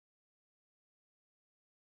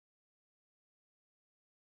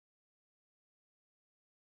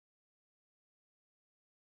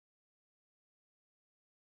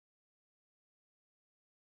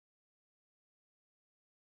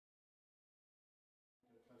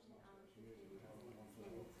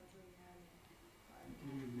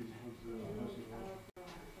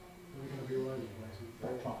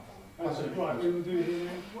absolutely. Right, we'll do it here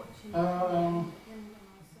now.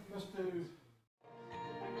 Let's do.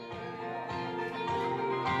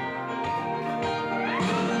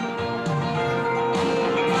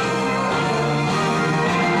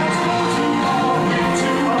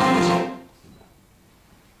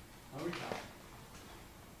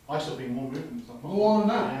 I should be more movement. More than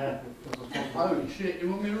that? Yeah. Holy shit, you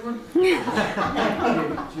want me to run? In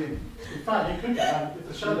fact, you could get around, if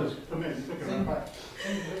the shadows come in, you could go around back.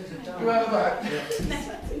 Go out the back.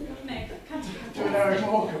 Do an Eric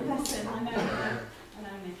Morecambe. Bless him, I know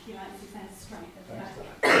Nick, he likes his hair straight at the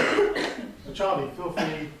back. So Charlie, feel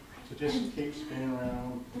free to just keep spinning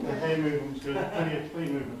around. The hair movement's good, plenty of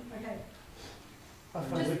clean movement. Okay.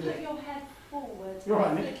 Just put your head forward. You're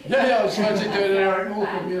right, Nick. Yeah, I was trying to do an Eric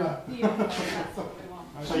Morecambe, yeah. Beautiful, that's what we want.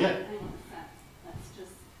 So yeah, Hang on a sec, let's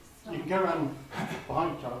just stop. you can go around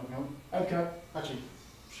behind Charlie if you want. Okay. Actually,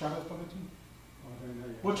 shadows probably too. I don't know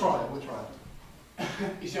yet. We'll try it, we'll try it.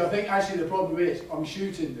 You see, I think actually the problem is I'm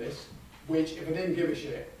shooting this, which if I didn't give a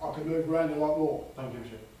shit, I could move around a lot more. Don't give a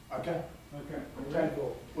shit. Okay? Okay.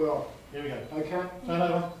 10-4. We're on. Here we go. Okay? Turn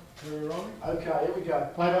over. We're on. Okay, here we go.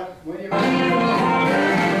 Playback. When you're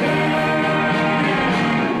ready.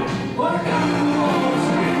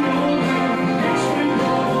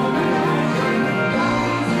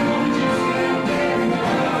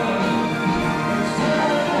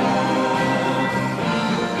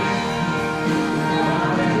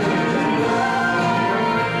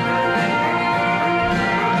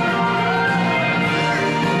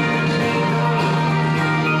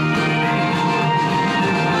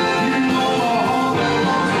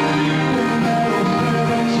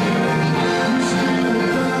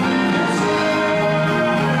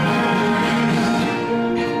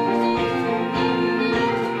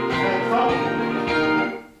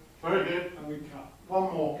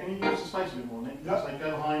 One more. Can you use the space a bit more, Nick? Yep. So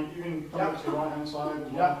go behind. You can come up to the right hand side.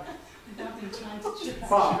 Yeah. Without me trying to chip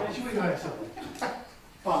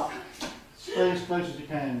But stay as close as you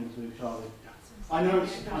can to Charlie. I know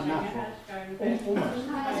it's unnatural. Almost.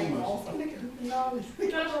 That's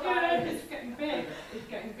good, it's getting big. It's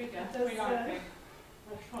getting bigger. We like it.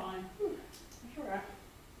 We'll try. It's alright.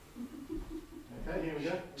 Okay, here we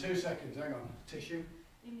go. 2 seconds, hang on. Tissue.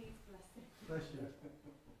 He needs blessing. Bless you.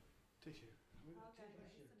 Tissue.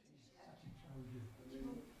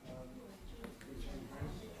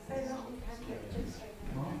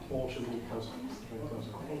 Or should we be closer?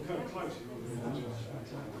 Very close.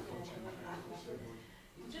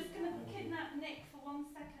 I'm just going to kidnap Nick for 1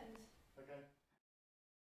 second. Okay.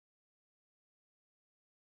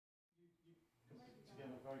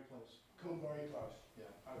 Together, very close. Come very close.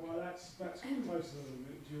 Yeah. Okay. Well, that's closer than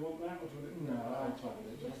me. Do you want that or do you want it? No, I'll try to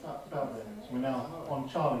do it. Just about there. So we're now on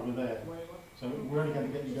Charlie, we're there. So we're only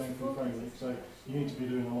going to get you going through frame rate, so you need to be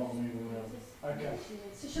doing a lot of moving around. Okay.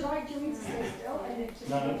 So should I do me to stay still? And then just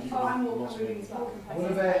No, no, you I'm lost moving me. as well.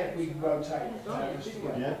 What about if we rotate?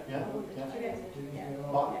 Yeah, yeah, yeah.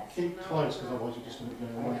 But keep close, because otherwise you're just going to be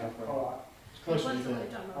going away. Alright. As close as you can.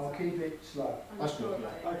 I'll keep it slow. That's good,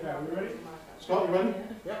 yeah. Okay, are we ready? Scott, you ready?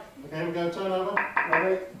 Yep. Okay, here we go, turn over.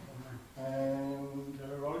 Ready? And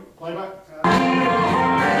Rolling. playback.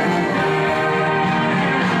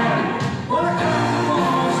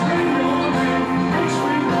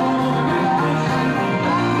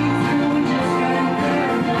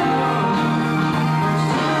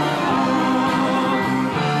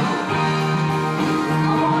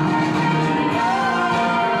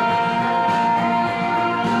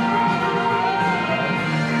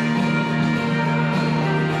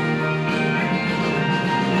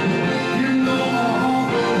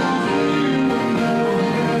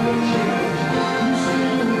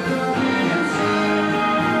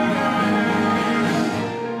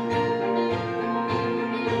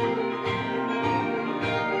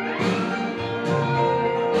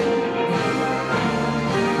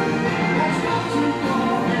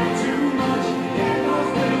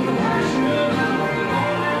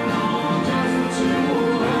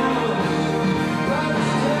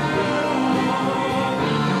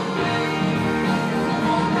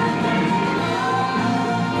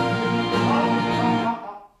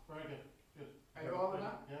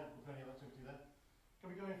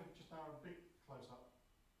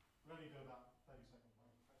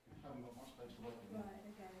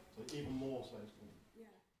 Even more space.